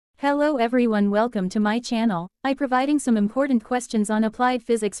Hello everyone, welcome to my channel. I providing some important questions on applied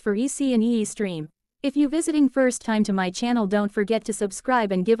physics for EC and EE stream. If you visiting first time to my channel, don't forget to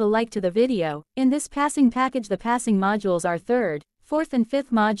subscribe and give a like to the video. In this passing package, the passing modules are 3rd, 4th and 5th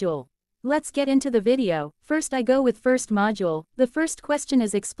module. Let's get into the video. First I go with first module. The first question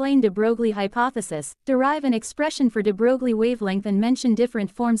is explain de Broglie hypothesis, derive an expression for de Broglie wavelength and mention different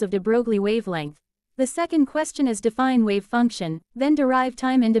forms of de Broglie wavelength. The second question is define wave function, then derive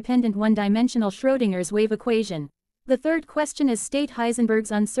time-independent one-dimensional Schrödinger's wave equation. The third question is state Heisenberg's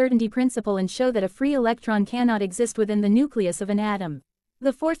uncertainty principle and show that a free electron cannot exist within the nucleus of an atom.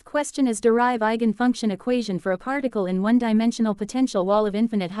 The fourth question is derive eigenfunction equation for a particle in one-dimensional potential wall of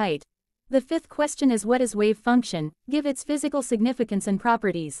infinite height. The fifth question is what is wave function, give its physical significance and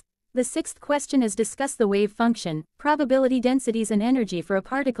properties. The sixth question is discuss the wave function, probability densities and energy for a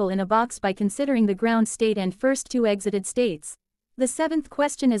particle in a box by considering the ground state and first two exited states. The seventh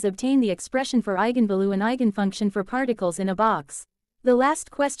question is obtain the expression for eigenvalue and eigenfunction for particles in a box. The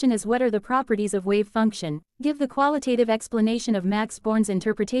last question is what are the properties of wave function, give the qualitative explanation of Max Born's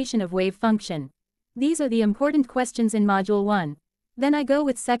interpretation of wave function. These are the important questions in Module 1. Then I go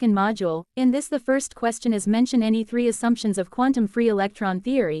with second module. In this, the first question is mention any three assumptions of quantum free electron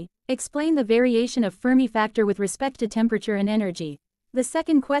theory. Explain the variation of Fermi factor with respect to temperature and energy. The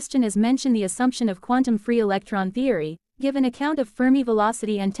second question is mention the assumption of quantum free electron theory, give an account of Fermi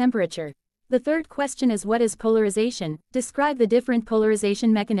velocity and temperature. The third question is what is polarization, describe the different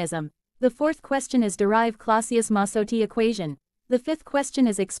polarization mechanism. The fourth question is derive Clausius-Mossotti equation. The fifth question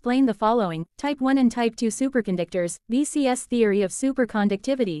is explain the following, type 1 and type 2 superconductors, BCS theory of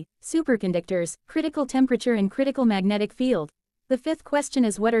superconductivity, superconductors, critical temperature and critical magnetic field. The fifth question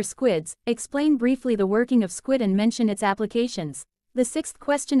is what are squids, explain briefly the working of squid and mention its applications. The sixth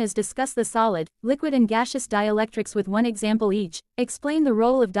question is discuss the solid, liquid and gaseous dielectrics with one example each, explain the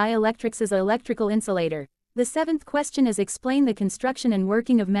role of dielectrics as an electrical insulator. The seventh question is explain the construction and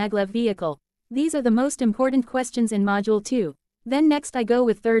working of maglev vehicle. These are the most important questions in Module 2. Then next I go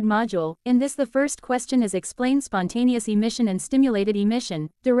with third module. In this, the first question is explain spontaneous emission and stimulated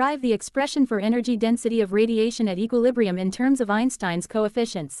emission, derive the expression for energy density of radiation at equilibrium in terms of Einstein's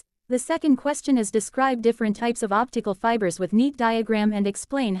coefficients. The second question is describe different types of optical fibers with neat diagram and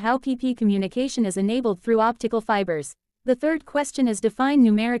explain how PP communication is enabled through optical fibers. The third question is define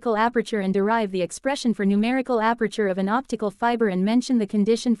numerical aperture and derive the expression for numerical aperture of an optical fiber and mention the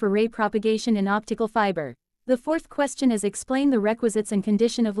condition for ray propagation in optical fiber. The fourth question is explain the requisites and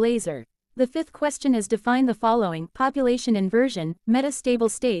condition of laser. The fifth question is define the following, population inversion,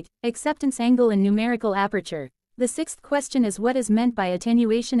 metastable state, acceptance angle and numerical aperture. The sixth question is what is meant by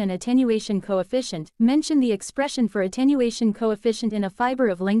attenuation and attenuation coefficient, mention the expression for attenuation coefficient in a fiber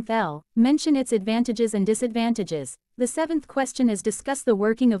of length L, mention its advantages and disadvantages. The seventh question is discuss the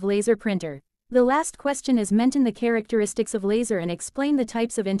working of laser printer. The last question is mention the characteristics of laser and explain the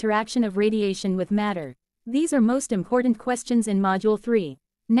types of interaction of radiation with matter. These are most important questions in Module 3.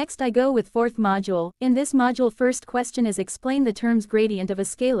 Next I go with fourth module. In this module, first question is explain the terms gradient of a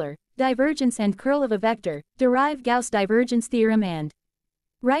scalar, divergence and curl of a vector, derive Gauss divergence theorem and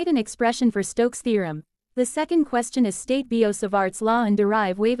write an expression for Stokes theorem. The second question is state Biot-Savart's law and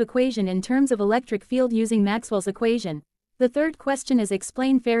derive wave equation in terms of electric field using Maxwell's equation. The third question is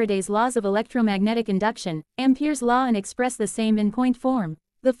explain Faraday's laws of electromagnetic induction, Ampere's law and express the same in point form.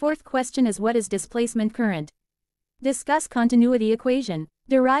 The fourth question is what is displacement current? Discuss continuity equation.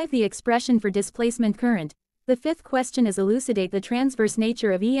 Derive the expression for displacement current. The fifth question is elucidate the transverse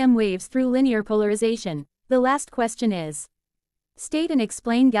nature of EM waves through linear polarization. The last question is state and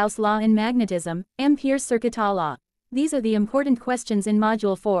explain Gauss law in magnetism, Ampere's circuit law. These are the important questions in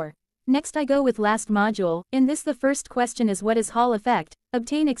Module 4. Next I go with last module. In this, the first question is what is Hall effect,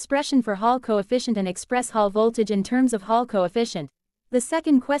 obtain expression for Hall coefficient and express Hall voltage in terms of Hall coefficient. The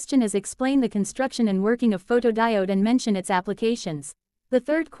second question is explain the construction and working of photodiode and mention its applications. The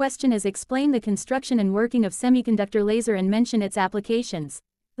third question is explain the construction and working of semiconductor laser and mention its applications.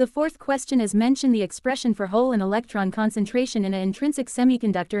 The fourth question is mention the expression for hole and electron concentration in an intrinsic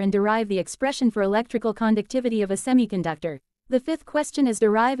semiconductor and derive the expression for electrical conductivity of a semiconductor. The fifth question is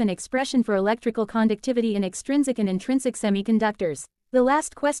derive an expression for electrical conductivity in extrinsic and intrinsic semiconductors. The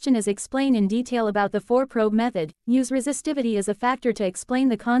last question is explain in detail about the 4-probe method, use resistivity as a factor to explain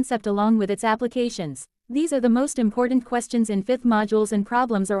the concept along with its applications. These are the most important questions in 5th modules and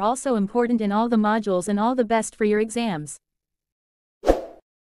problems are also important in all the modules and all the best for your exams.